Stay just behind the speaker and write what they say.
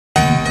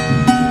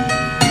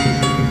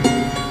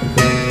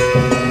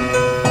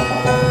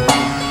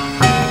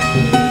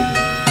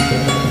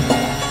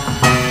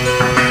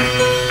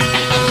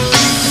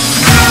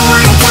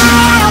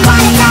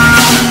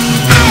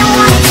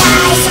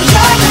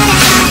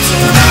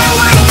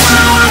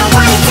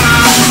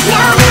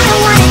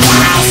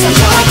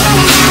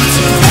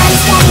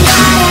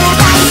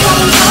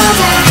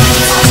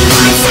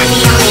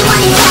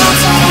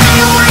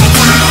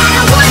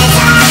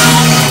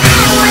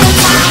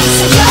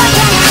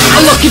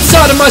look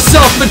inside of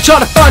myself and try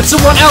to find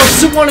someone else,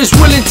 someone who's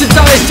willing to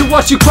die to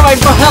watch you crying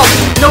for help.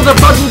 Know the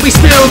blood will be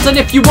spilled, and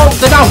if you won't,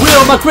 then I will.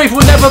 My grave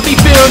will never be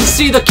filled.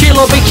 See the kill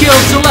or be killed,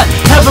 so let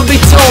heaven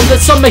be told that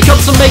some may come,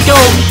 some may go.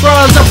 Where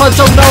I end up, I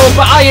don't know,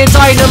 but I ain't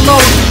dying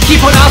alone.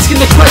 Keep on asking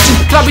the question,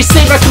 can I be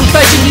saved by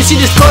confession? You see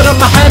this blood on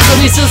my hands,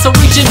 and it says I'm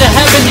reaching to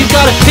heaven. You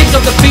gotta pick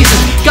up the pieces,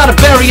 gotta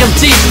bury them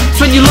deep.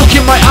 So when you look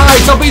in my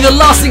eyes, I'll be the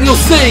last thing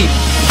you'll see.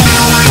 I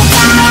don't wanna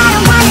die, I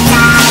don't wanna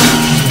die.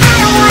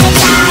 I don't wanna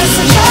die,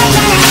 so you're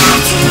gonna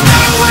have to. I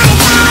don't wanna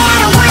die, I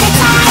don't wanna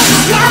die.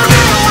 No, I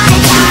don't wanna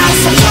die,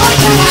 so you're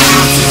gonna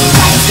have to.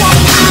 Life's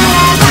getting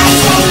harder, life's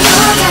getting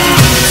older.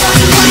 Told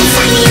you once,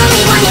 I'm the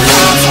only one who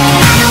loves her.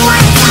 I don't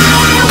wanna die,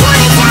 I don't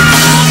wanna die.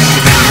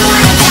 I don't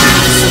wanna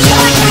die, so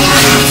you're gonna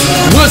have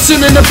to. Words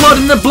soon in the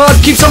blood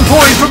keeps on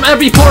pouring from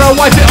every pore. I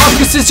wipe it off,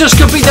 cause this just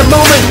could be the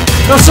moment.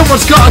 Now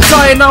someone's gotta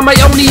die, and I'm my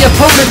only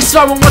opponent. Cause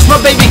I won't watch my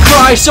baby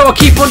cry, so I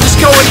keep on just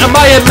going. Am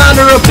I a man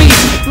or a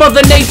beast?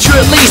 Mother Nature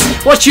at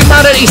least, what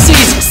humanity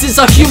sees. Cause it's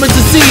a human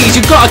disease,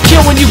 you gotta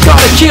kill when you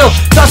gotta kill.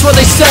 That's what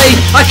they say,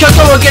 I can't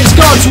go against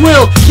God's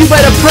will. You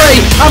better pray,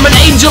 I'm an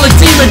angel, a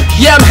demon.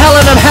 Yeah, I'm hell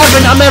and I'm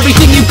heaven, I'm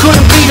everything you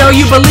couldn't be. Now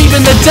you believe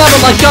in the devil,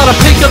 I gotta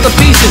pick up the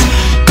pieces,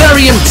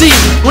 bury him deep.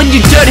 When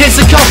your dirt hits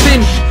the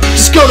coffin,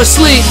 just go to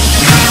sleep.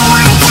 I don't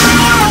wanna die,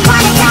 I don't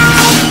wanna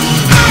die.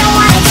 I don't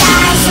wanna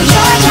die, so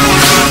you're gonna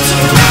have to.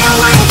 I don't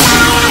wanna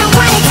die, I don't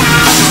wanna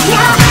die. No,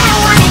 I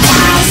don't wanna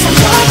die, so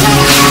you're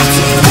gonna have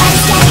to.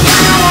 Life's getting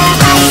harder,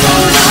 life's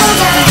getting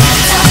older.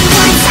 Told you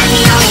once, I'm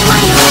the only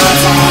one who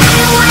loves her. I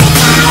don't wanna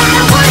die, I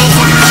don't wanna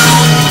die.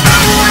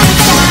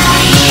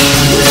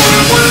 I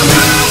don't wanna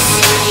die.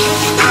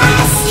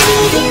 I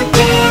see you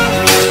there,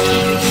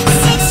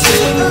 6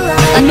 feet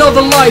below.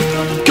 Another life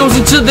goes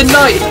into the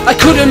night. I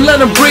couldn't let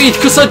him breathe,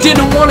 cause I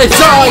didn't wanna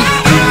die.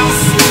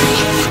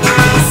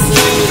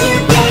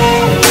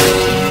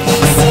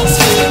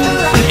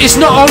 It's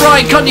not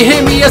alright, can't you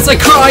hear me as I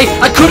cry?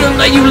 I couldn't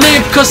let you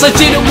live, cause I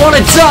didn't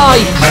wanna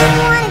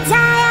die.